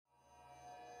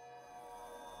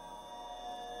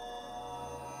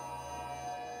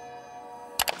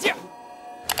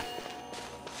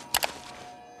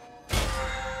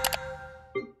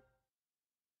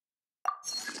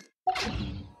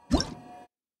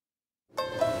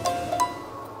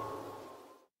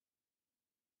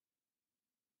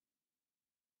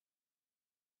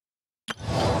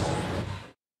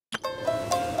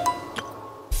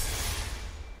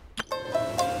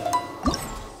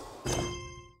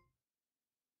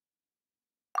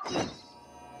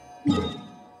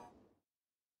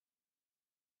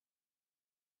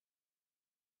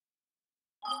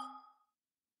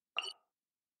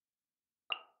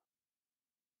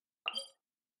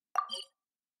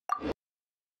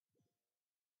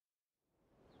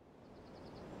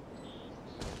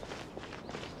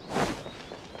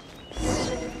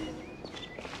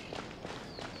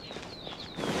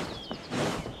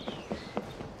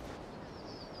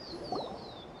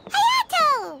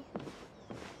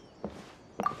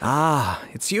Ah,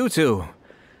 it's you two.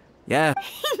 Yeah.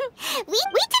 we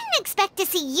didn't expect to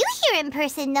see you here in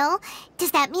person, though.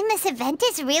 Does that mean this event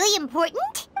is really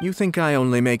important? You think I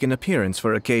only make an appearance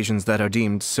for occasions that are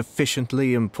deemed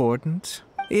sufficiently important?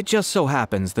 It just so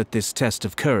happens that this Test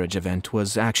of Courage event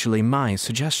was actually my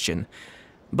suggestion.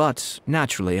 But,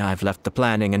 naturally, I've left the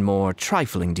planning and more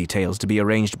trifling details to be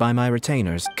arranged by my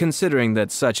retainers. Considering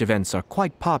that such events are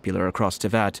quite popular across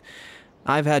Teyvat,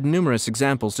 I've had numerous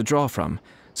examples to draw from,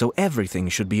 so everything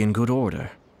should be in good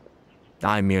order.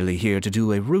 I'm merely here to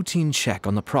do a routine check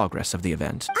on the progress of the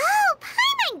event. Oh,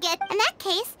 Paimon gets. In that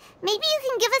case, maybe you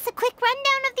can give us a quick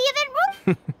rundown of the event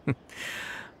room?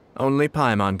 Only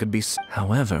Paimon could be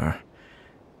However,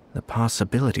 the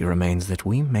possibility remains that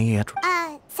we may yet...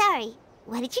 Sorry.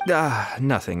 What did you...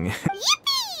 Nothing.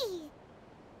 Yippee!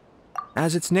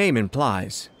 As its name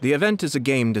implies, the event is a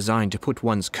game designed to put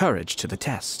one's courage to the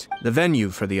test. The venue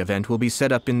for the event will be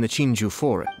set up in the Chinju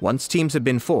Forest. Once teams have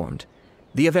been formed,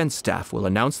 the event staff will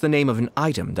announce the name of an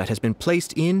item that has been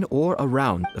placed in or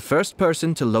around. The first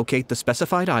person to locate the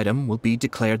specified item will be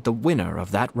declared the winner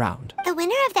of that round. The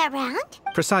winner of that round?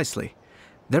 Precisely.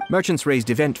 The merchants raised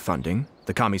event funding,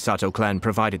 the Kamisato clan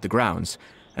provided the grounds,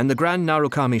 and the Grand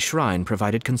Narukami Shrine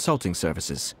provided consulting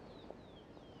services.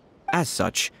 As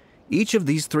such, each of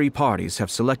these three parties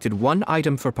have selected one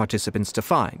item for participants to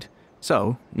find.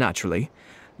 So, naturally,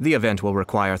 the event will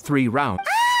require 3 rounds.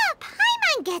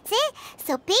 Paimon gets it.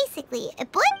 So basically, a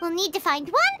boy will need to find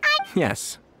one item.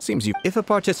 Yes, seems you. If a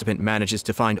participant manages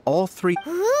to find all 3...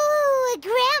 Ooh, a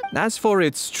gram. As for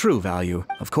its true value,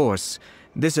 of course,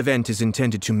 this event is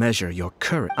intended to measure your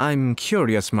courage. I'm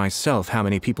curious myself how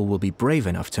many people will be brave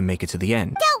enough to make it to the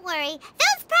end. Don't worry,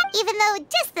 even though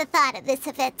just the thought of this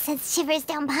event sends shivers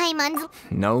down Paimon's...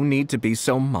 No need to be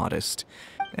so modest.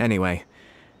 Anyway,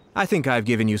 I think I've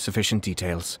given you sufficient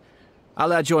details.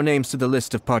 I'll add your names to the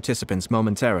list of participants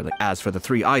momentarily. As for the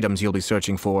 3 items you'll be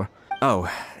searching for...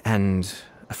 Oh, and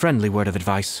a friendly word of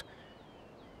advice.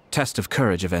 Test of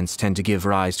Courage events tend to give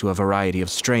rise to a variety of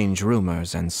strange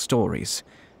rumors and stories.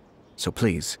 So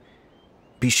please,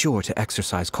 be sure to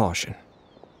exercise caution.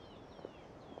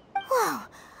 Whoa,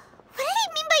 what did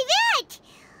he mean by that?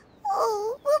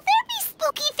 Oh, will there be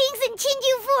spooky things in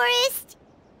Chinju Forest?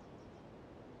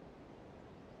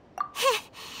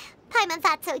 Paimon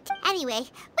thought so too. Anyway,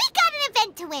 we got an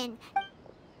event to win.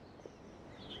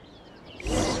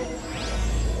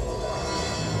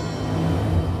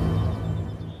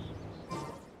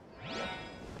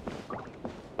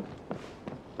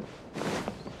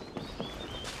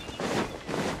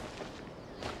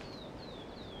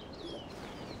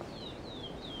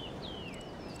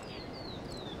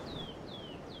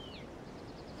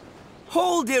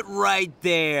 Hold it right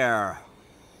there!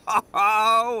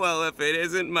 Oh, well, if it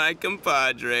isn't my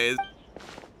compadres.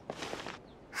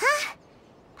 Huh?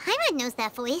 Paimon knows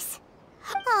that voice.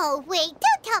 Oh, wait,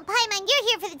 don't tell Paimon you're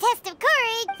here for the Test of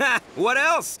Courage! Ha! What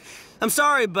else? I'm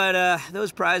sorry, but,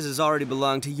 those prizes already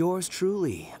belong to yours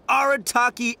truly.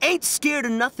 Arataki ain't scared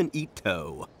of nothing,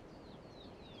 Ito.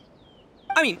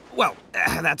 I mean, well,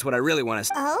 that's what I really want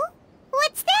to... Oh?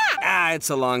 What's that? It's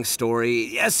a long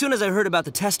story. As soon as I heard about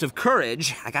the Test of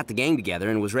Courage, I got the gang together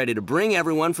and was ready to bring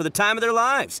everyone for the time of their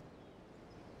lives.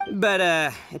 But,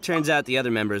 it turns out the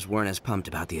other members weren't as pumped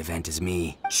about the event as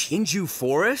me. Chinju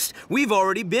Forest? We've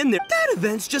already been there. That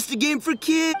event's just a game for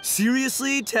kids.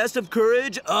 Seriously? Test of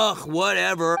Courage? Ugh,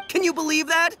 whatever. Can you believe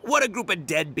that? What a group of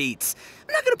deadbeats.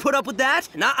 I'm not gonna put up with that.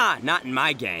 Nuh-uh, not in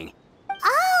my gang.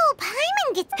 Oh,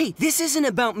 Paimon gets... Hey, this isn't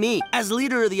about me. As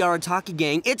leader of the Arataki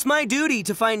gang, it's my duty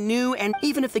to find new, and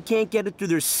even if they can't get it through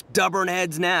their stubborn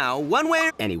heads now, one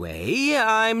way... Anyway,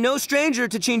 I'm no stranger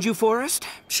to Chinju Forest.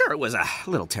 Sure, it was a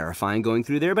little terrifying going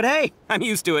through there, but hey, I'm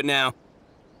used to it now.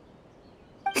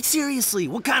 And seriously,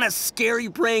 what kind of scary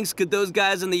pranks could those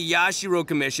guys in the Yashiro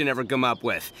Commission ever come up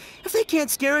with? If they can't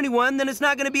scare anyone, then it's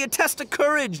not gonna be a test of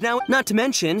courage. Now, not to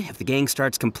mention, if the gang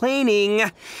starts complaining,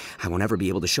 I won't ever be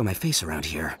able to show my face around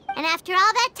here. And after all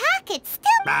that talk, it's still...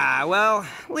 Well,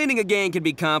 leading a gang can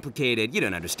be complicated. You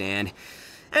don't understand.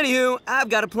 Anywho, I've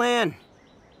got a plan.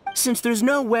 Since there's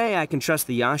no way I can trust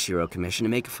the Yashiro Commission to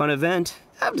make a fun event,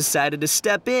 I've decided to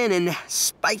step in and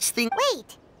spice things...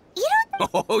 Wait, you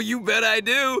don't... Oh, you bet I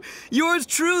do. Yours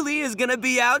truly is gonna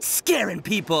be out scaring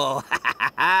people.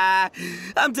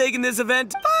 I'm taking this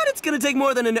event, but it's gonna take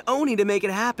more than an Oni to make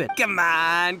it happen. Come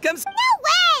on, come...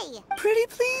 No way! Pretty,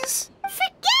 please?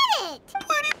 Forget it!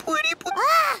 Pretty.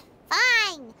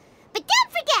 Fine. But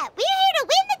don't forget, we're here to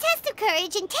win the Test of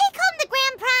Courage and take home the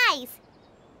grand prize.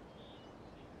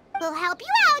 We'll help you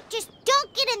out, just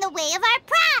don't get in the way of our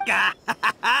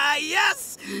prop.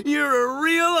 Yes! You're a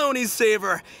real Oni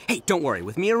saver. Hey, don't worry,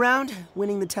 with me around,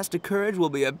 winning the test of courage will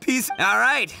be a piece. All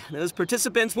right, those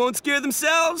participants won't scare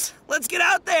themselves. Let's get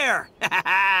out there.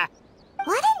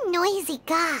 What a noisy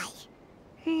guy.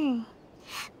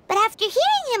 But after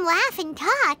hearing him laugh and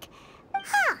talk,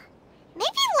 maybe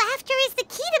laughter is the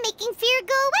key to making fear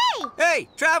go away. Hey,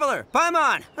 traveler,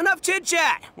 Paimon, enough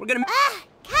chit-chat. We're gonna...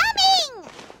 Coming!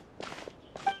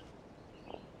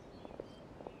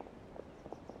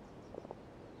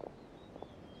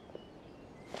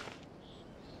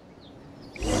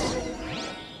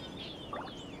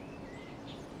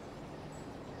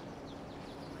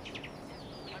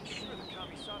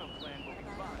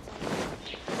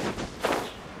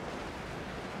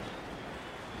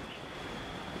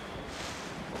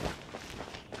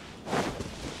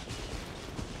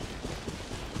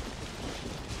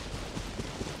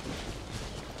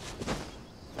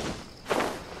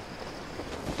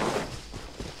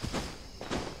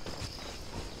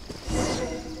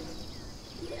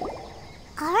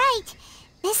 Alright,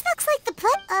 this looks like the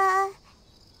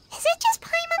is it just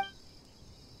Paimon?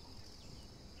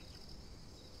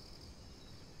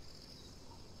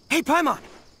 Hey, Paimon!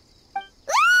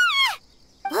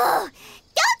 Don't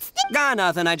stick— Nah,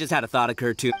 nothing. I just had a thought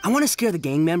occur too. I want to scare the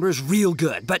gang members real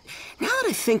good, but now that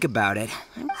I think about it...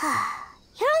 You're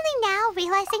only now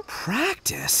realizing—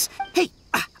 Practice? Hey,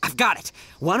 I've got it.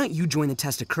 Why don't you join the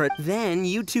test of courage? Then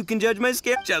you two can judge my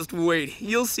scare. Just wait.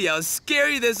 You'll see how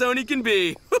scary this Oni can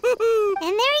be.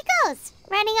 And there he goes,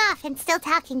 running off and still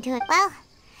talking to it. Well,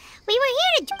 we were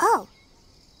here to— Oh,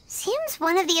 seems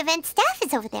one of the event staff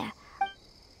is over there.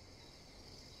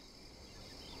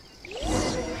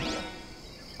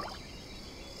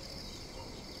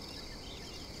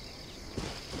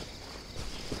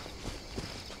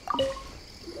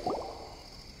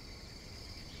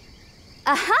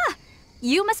 Aha!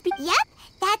 You must be— Yep,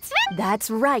 that's right. That's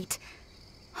right.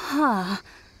 Huh.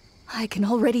 I can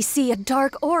already see a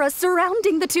dark aura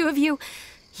surrounding the two of you.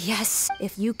 Yes,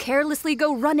 if you carelessly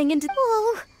go running into—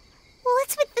 Whoa,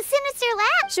 what's with the sinister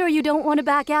laugh? Sure you don't want to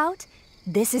back out?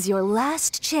 This is your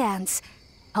last chance.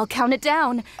 I'll count it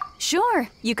down. Sure,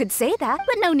 you could say that,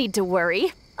 but no need to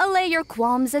worry. Allay your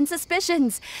qualms and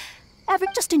suspicions.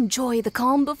 Just enjoy the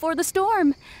calm before the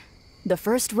storm. The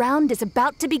first round is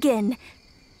about to begin.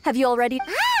 Have you already—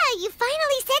 You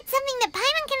finally said something that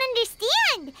Paimon can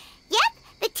understand. Yep,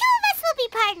 the two of us will be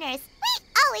partners. We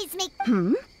always make—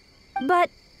 But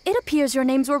it appears your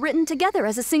names were written together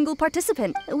as a single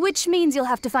participant, which means you'll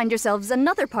have to find yourselves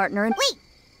another partner and— Wait,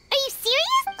 are you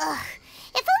serious? Ugh,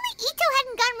 if only Ito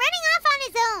hadn't gone running off on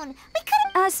his own. We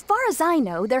could've— As far as I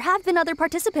know, there have been other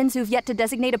participants who've yet to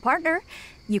designate a partner.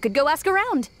 You could go ask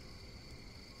around.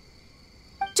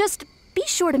 Just be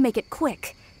sure to make it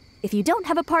quick. If you don't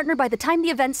have a partner by the time the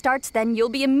event starts, then you'll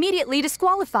be immediately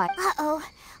disqualified. Uh-oh,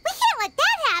 we can't let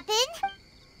that happen.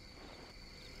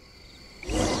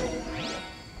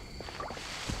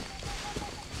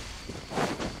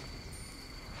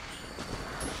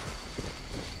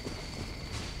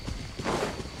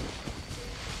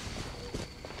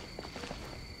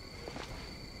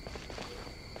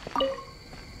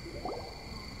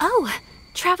 Oh,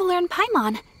 Traveler and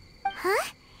Paimon.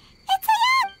 Huh? It's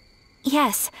Teyvat!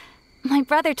 Yes, my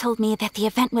brother told me that the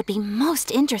event would be most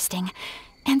interesting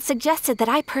and suggested that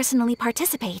I personally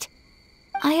participate.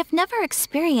 I have never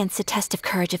experienced a Test of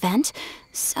Courage event,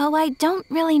 so I don't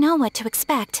really know what to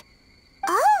expect.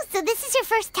 Oh, so this is your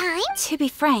first time? To be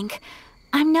frank,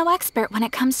 I'm no expert when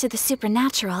it comes to the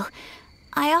supernatural.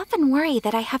 I often worry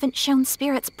that I haven't shown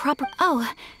spirits proper—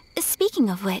 Oh, speaking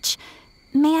of which,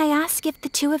 may I ask if the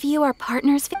two of you are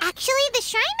partners? Actually, the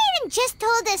Shrine Maiden just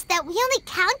told us that we only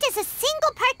count as a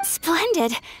single part—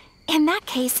 Splendid! In that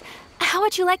case, how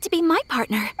would you like to be my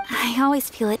partner? I always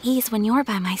feel at ease when you're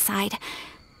by my side.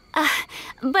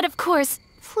 But of course,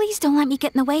 please don't let me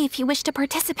get in the way if you wish to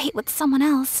participate with someone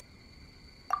else.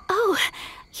 Oh,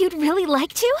 you'd really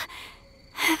like to?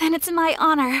 Then it's my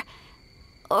honor.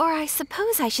 Or I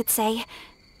suppose I should say,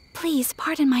 please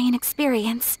pardon my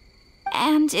inexperience.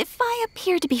 And if I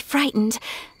appear to be frightened,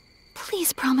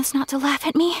 please promise not to laugh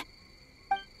at me.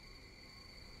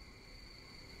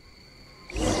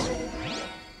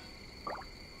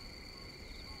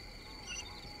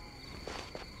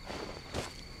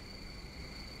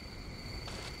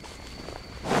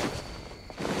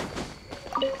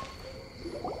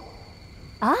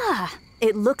 Ah,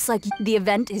 it looks like the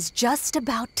event is just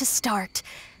about to start.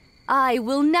 I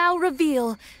will now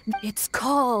reveal. It's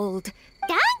called—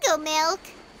 Dango milk?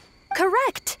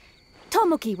 Correct!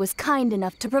 Tomoki was kind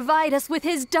enough to provide us with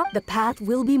his The path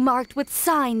will be marked with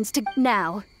signs to—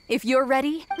 Now, if you're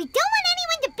ready— We don't want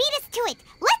anyone to beat us to it.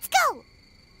 Let's go!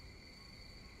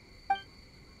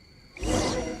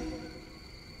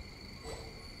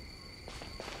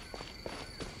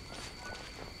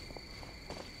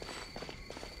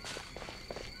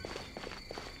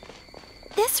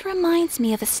 This reminds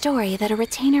me of a story that a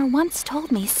retainer once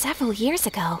told me several years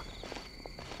ago.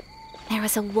 There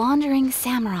was a wandering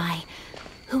samurai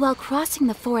who, while crossing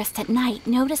the forest at night,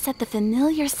 noticed that the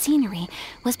familiar scenery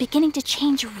was beginning to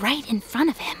change right in front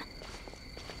of him.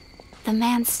 The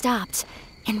man stopped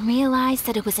and realized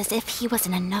that it was as if he was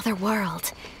in another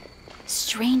world.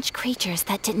 Strange creatures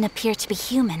that didn't appear to be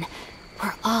human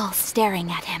were all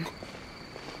staring at him.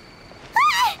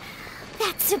 Ah!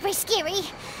 That's super scary.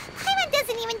 Paimon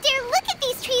doesn't even dare look at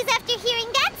these trees after hearing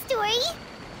that story.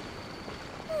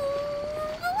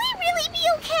 Will we really be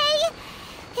okay?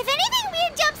 If anything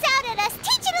weird jumps out at us,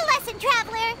 teach it a lesson,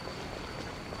 Traveler!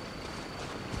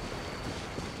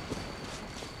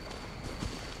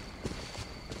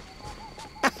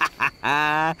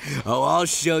 Oh, I'll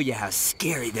show you how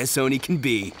scary this Oni can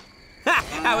be. Ha!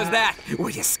 How was that?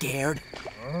 Were you scared?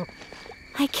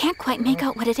 I can't quite make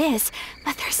out what it is,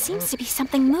 but there seems to be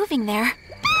something moving there.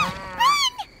 Run!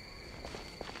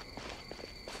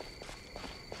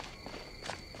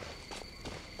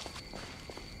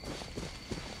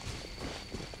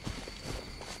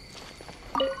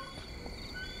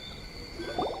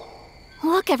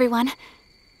 Look, everyone.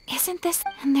 Isn't this...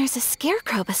 And there's a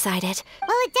scarecrow beside it.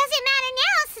 Well, it doesn't matter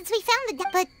now since we found the...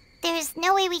 But there's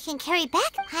no way we can carry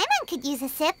back. Paimon could use a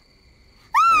sip.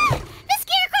 Ah! The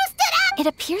scarecrow stood up! It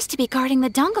appears to be guarding the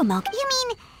dongo milk. You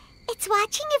mean it's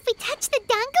watching if we touch the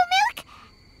dongo milk?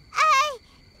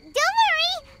 Don't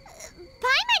worry.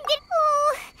 Paimon did...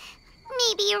 Oh,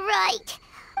 maybe you're right.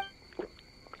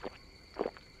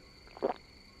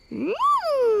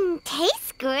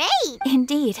 Tastes great.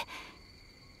 Indeed.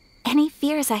 Any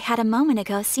fears I had a moment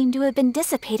ago seem to have been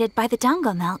dissipated by the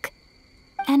dongo milk.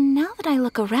 And now that I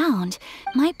look around,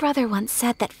 my brother once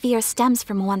said that fear stems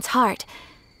from one's heart.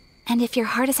 And if your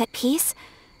heart is at peace,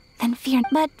 then fear...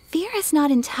 But fear is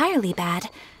not entirely bad.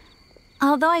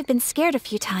 Although I've been scared a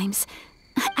few times,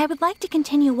 I would like to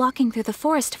continue walking through the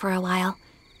forest for a while.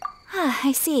 Ah,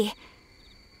 I see.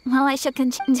 Well, I shall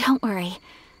continue. Don't worry.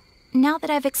 Now that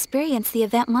I've experienced the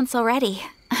event once already,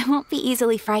 I won't be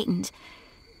easily frightened.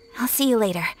 I'll see you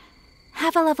later.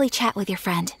 Have a lovely chat with your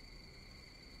friend.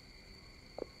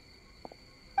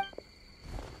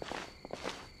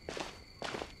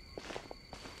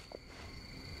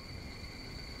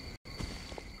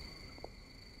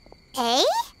 Eh?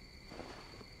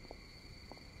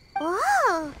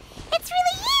 Whoa! It's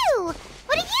really you!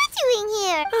 What are you doing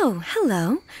here? Oh,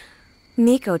 hello.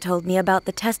 Miko told me about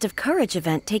the Test of Courage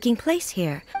event taking place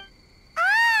here.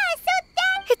 Ah, so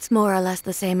that... It's more or less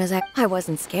the same as I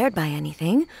wasn't scared by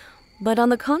anything. But on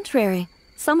the contrary,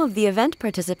 some of the event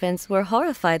participants were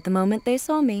horrified the moment they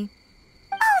saw me.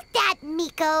 Oh, that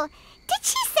Miko! Did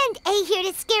she send A here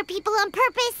to scare people on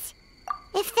purpose?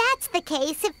 If that's the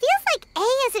case, it feels like A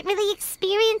isn't really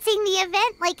experiencing the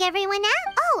event like everyone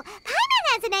else. Oh, Paimon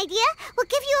has an idea. We'll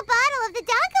give you a bottle of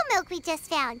the dongo milk we just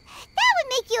found. That would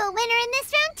make you a winner in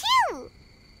this round, too.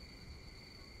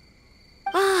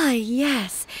 Ah,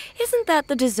 yes. Isn't that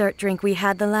the dessert drink we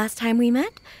had the last time we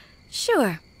met?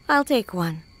 Sure, I'll take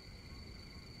one.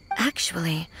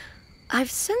 Actually, I've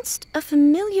sensed a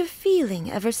familiar feeling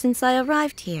ever since I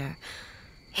arrived here.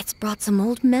 It's brought some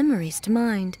old memories to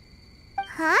mind.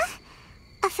 Huh?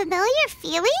 A familiar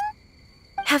feeling?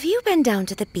 Have you been down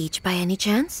to the beach by any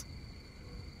chance?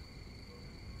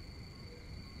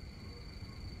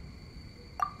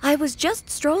 I was just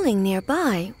strolling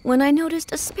nearby when I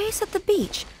noticed a space at the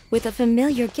beach with a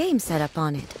familiar game set up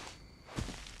on it.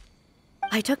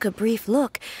 I took a brief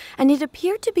look, and it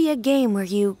appeared to be a game where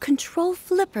you control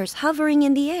flippers hovering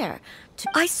in the air.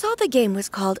 I saw the game was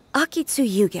called Akitsu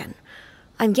Yugen.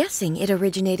 I'm guessing it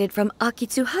originated from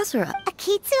Akitsu Hazura.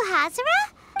 Akitsu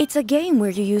Hazura? It's a game where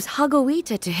you use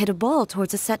Hagoita to hit a ball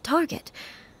towards a set target.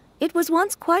 It was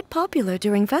once quite popular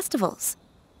during festivals.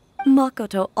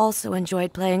 Makoto also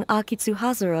enjoyed playing Akitsu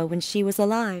Hazura when she was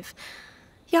alive.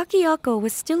 Yakiako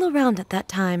was still around at that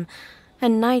time,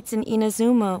 and nights in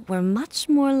Inazuma were much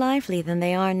more lively than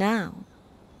they are now.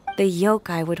 The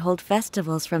yokai would hold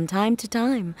festivals from time to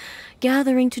time,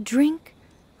 gathering to drink,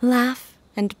 laugh,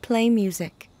 and play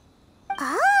music.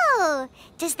 Oh,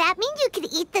 does that mean you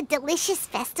could eat the delicious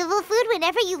festival food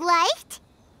whenever you liked?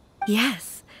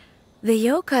 Yes. The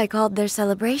yokai called their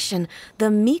celebration the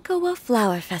Mikowa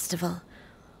Flower Festival.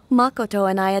 Makoto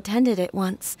and I attended it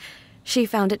once. She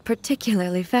found it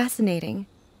particularly fascinating.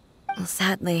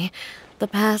 Sadly, the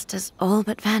past has all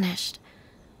but vanished.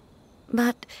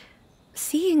 But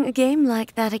seeing a game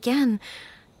like that again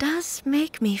does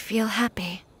make me feel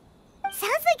happy.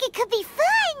 Sounds like it could be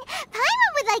fun!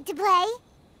 Paimon would like to play!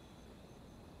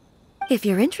 If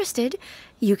you're interested,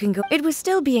 you can go. It was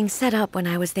still being set up when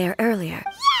I was there earlier.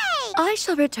 Yay! I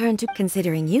shall return to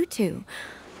considering you two.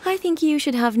 I think you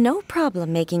should have no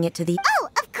problem making it to the... Oh,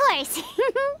 of course.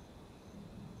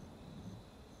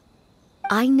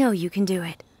 I know you can do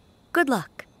it. Good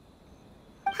luck.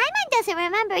 Paimon doesn't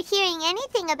remember hearing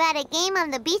anything about a game on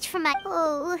the beach from my...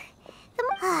 Oh...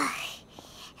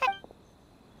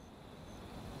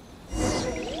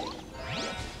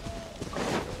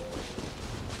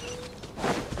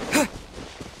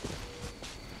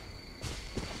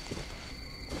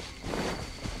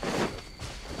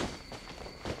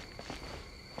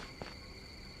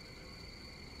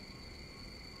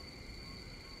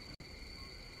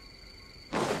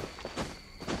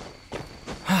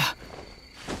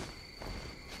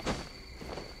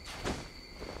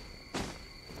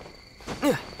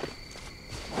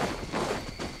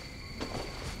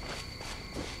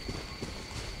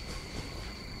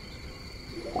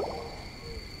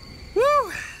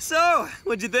 So,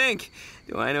 what'd you think?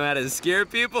 Do I know how to scare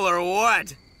people or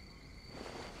what?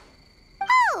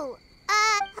 Oh,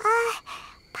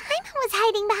 Paimon was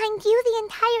hiding behind you the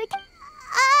entire time.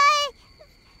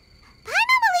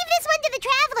 Paimon will leave this one to the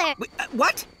Traveler. Wait,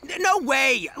 what? No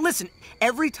way! Listen,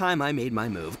 every time I made my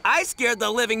move, I scared the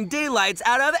living daylights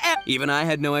out of even I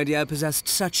had no idea I possessed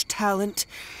such talent.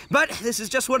 But this is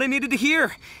just what I needed to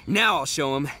hear. Now I'll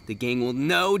show them. The gang will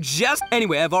know just...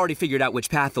 Anyway, I've already figured out which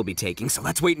path they'll be taking, so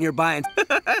let's wait nearby and...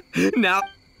 Now...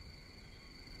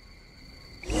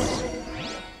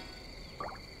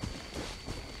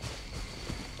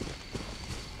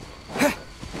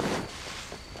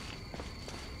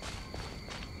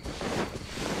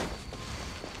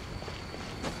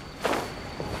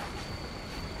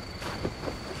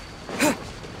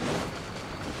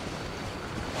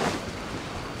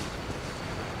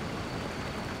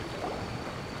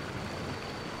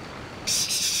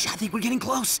 I think we're getting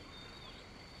close.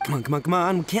 Come on, come on, come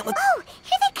on. We can't let... Oh,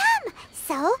 here they come.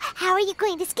 So, how are you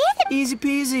going to scare them? Easy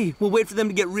peasy. We'll wait for them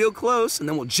to get real close, and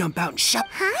then we'll jump out and shut...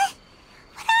 Huh?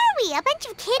 What are we, a bunch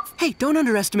of kids? Hey, don't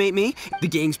underestimate me. The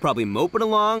gang's probably moping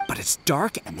along, but it's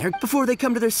dark, and they're... Before they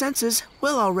come to their senses,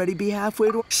 we'll already be halfway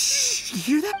to... Shh, you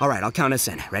hear that? All right, I'll count us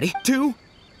in. Ready? 2, 1.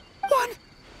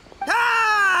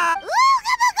 Ah! Ooga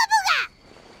booga booga!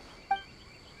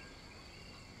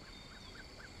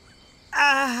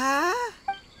 Uh-huh.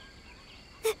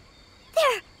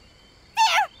 They're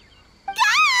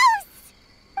ghosts!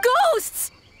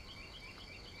 Ghosts!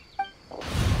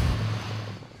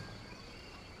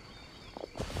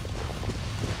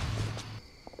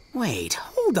 Wait,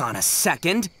 hold on a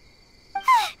second. Did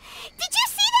you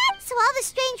see that? So all the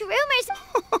strange rumors...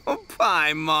 Oh,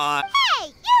 Paimon. Hey,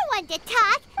 you're one to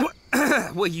talk.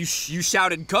 Well, you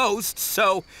shouted ghosts,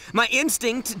 so my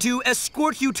instinct to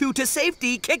escort you two to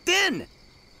safety kicked in.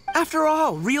 After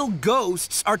all, real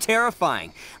ghosts are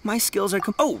terrifying. My skills are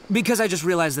oh, because I just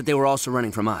realized that they were also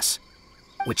running from us.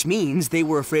 Which means they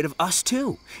were afraid of us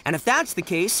too. And if that's the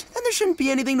case, then there shouldn't be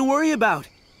anything to worry about.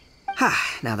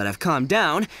 Ha, now that I've calmed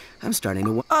down, I'm starting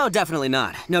to... Oh, definitely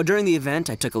not. No, during the event,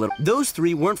 I took a little... Those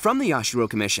 3 weren't from the Yashiro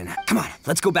Commission. Come on,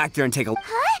 let's go back there and take a...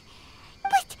 Huh?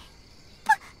 But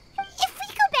if we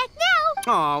go back now...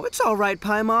 Oh, it's all right,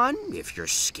 Paimon. If you're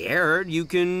scared, you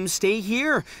can stay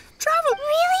here. Travel...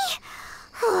 Really?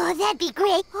 Oh, that'd be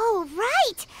great. Oh,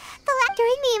 right.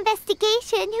 During the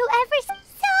investigation, whoever...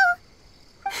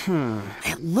 So...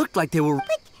 It looked like they were...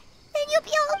 But then you'll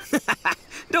be all...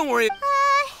 Don't worry.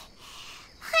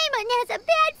 Paimon has a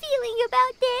bad feeling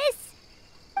about this.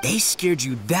 They scared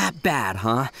you that bad,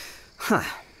 huh? Huh.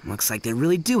 Looks like they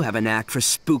really do have a knack for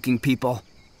spooking people.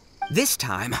 This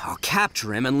time, I'll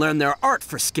capture him and learn their art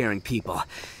for scaring people.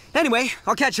 Anyway,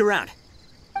 I'll catch you around.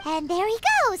 And there he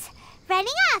goes,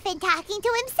 running off and talking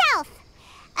to himself.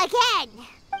 Again.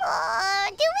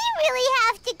 Do we really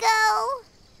have to go?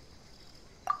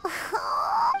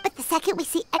 But the second we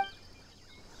see...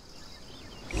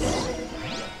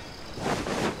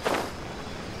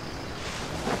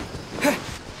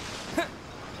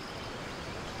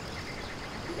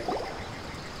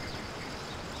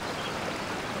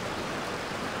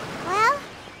 Well,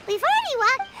 we've already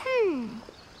walked...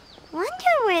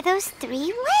 Wonder where those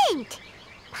 3 went.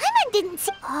 Paimon didn't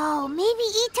see... Oh, maybe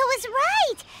Ito was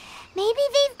right. Maybe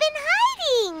they've been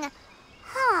hiding.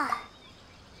 Huh.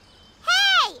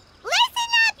 Hey! Listen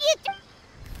up, you...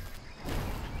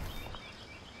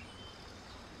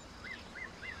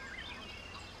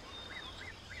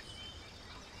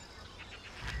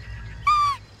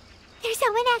 There's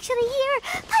someone actually here.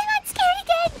 Paimon's scared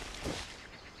again.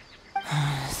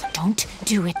 Don't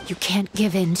do it. You can't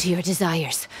give in to your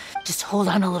desires. Just hold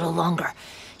on a little longer.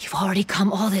 You've already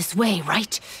come all this way,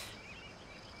 right?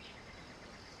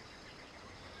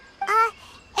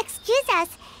 Excuse us.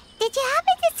 Did you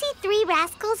 3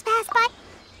 rascals pass by?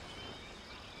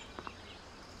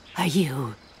 Are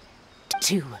you...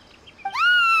 two?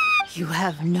 You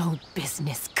have no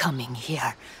business coming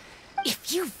here.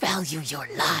 If you value your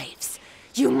lives,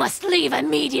 you must leave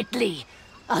immediately.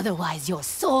 Otherwise, your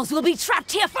souls will be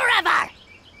trapped here forever!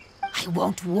 I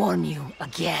won't warn you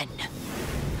again.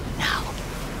 Now,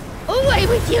 away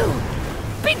with you!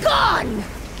 Be gone!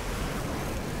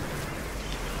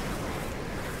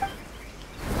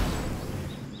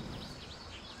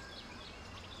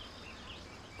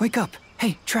 Wake up!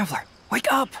 Hey, traveler,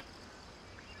 wake up!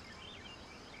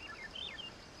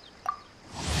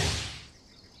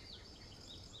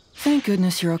 Thank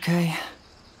goodness you're okay.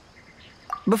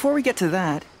 Before we get to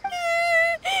that...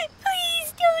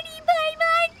 Please don't eat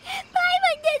Paimon!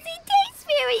 Paimon doesn't taste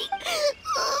very...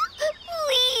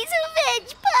 Please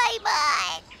avenge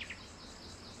Paimon!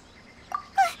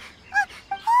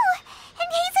 Oh, and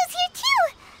Hazel's here too!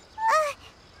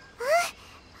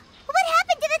 What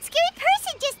happened to that scary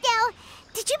person just now?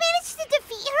 Did you manage to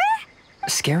defeat her?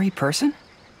 Scary person?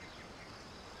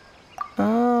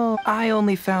 Oh, I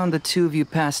only found the two of you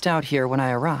passed out here when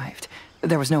I arrived.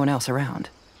 There was no one else around.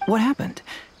 What happened?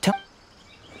 Tell...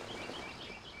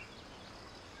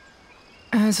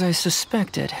 As I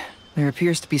suspected, there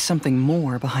appears to be something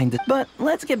more behind it. But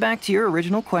let's get back to your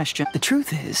original question. The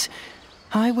truth is,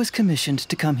 I was commissioned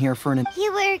to come here for an...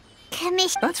 You were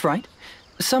commissioned... That's right.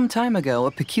 Some time ago,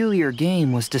 a peculiar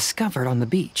game was discovered on the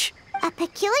beach. A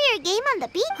peculiar game on the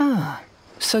beach? Ah,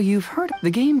 so you've heard... The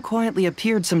game quietly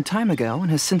appeared some time ago and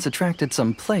has since attracted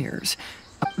some players.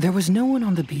 There was no one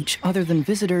on the beach other than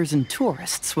visitors and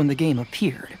tourists when the game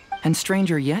appeared. And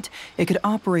stranger yet, it could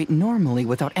operate normally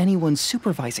without anyone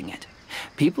supervising it.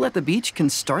 People at the beach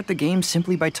can start the game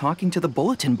simply by talking to the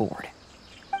bulletin board.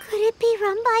 Could it be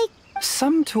run by...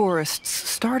 Some tourists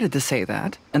started to say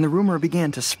that, and the rumor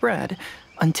began to spread,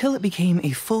 until it became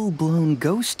a full-blown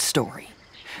ghost story.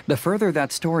 The further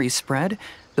that story spread,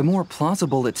 the more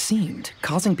plausible it seemed,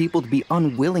 causing people to be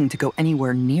unwilling to go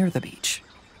anywhere near the beach.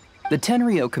 The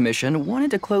Tenryo Commission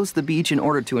wanted to close the beach in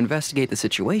order to investigate the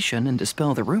situation and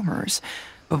dispel the rumors.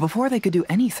 But before they could do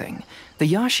anything, the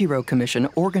Yashiro Commission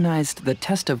organized the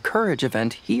Test of Courage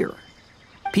event here.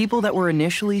 People that were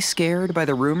initially scared by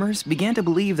the rumors began to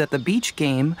believe that the beach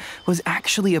game was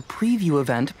actually a preview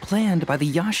event planned by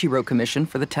the Yashiro Commission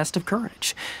for the Test of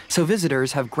Courage, so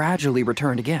visitors have gradually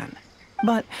returned again.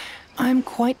 But I'm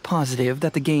quite positive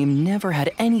that the game never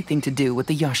had anything to do with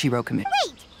the Yashiro Commission.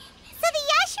 Wait! So the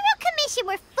Yashiro Commission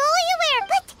were fully aware,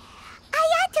 but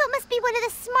Ayato must be one of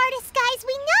the smartest guys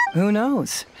we know. Who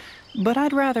knows? But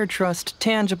I'd rather trust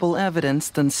tangible evidence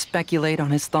than speculate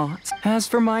on his thoughts. As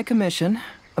for my commission,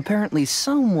 apparently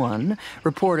someone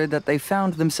reported that they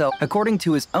found themselves... According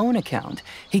to his own account,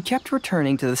 he kept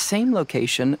returning to the same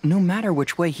location no matter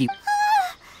which way he...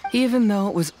 Even though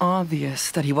it was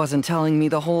obvious that he wasn't telling me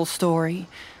the whole story,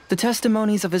 the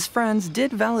testimonies of his friends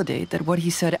did validate that what he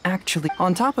said actually...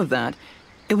 On top of that,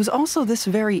 it was also this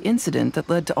very incident that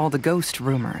led to all the ghost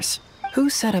rumors. Who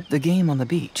set up the game on the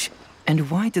beach? And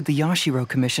why did the Yashiro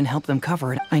Commission help them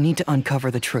cover it? I need to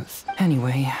uncover the truth.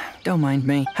 Anyway, don't mind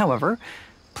me. However,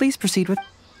 please proceed with...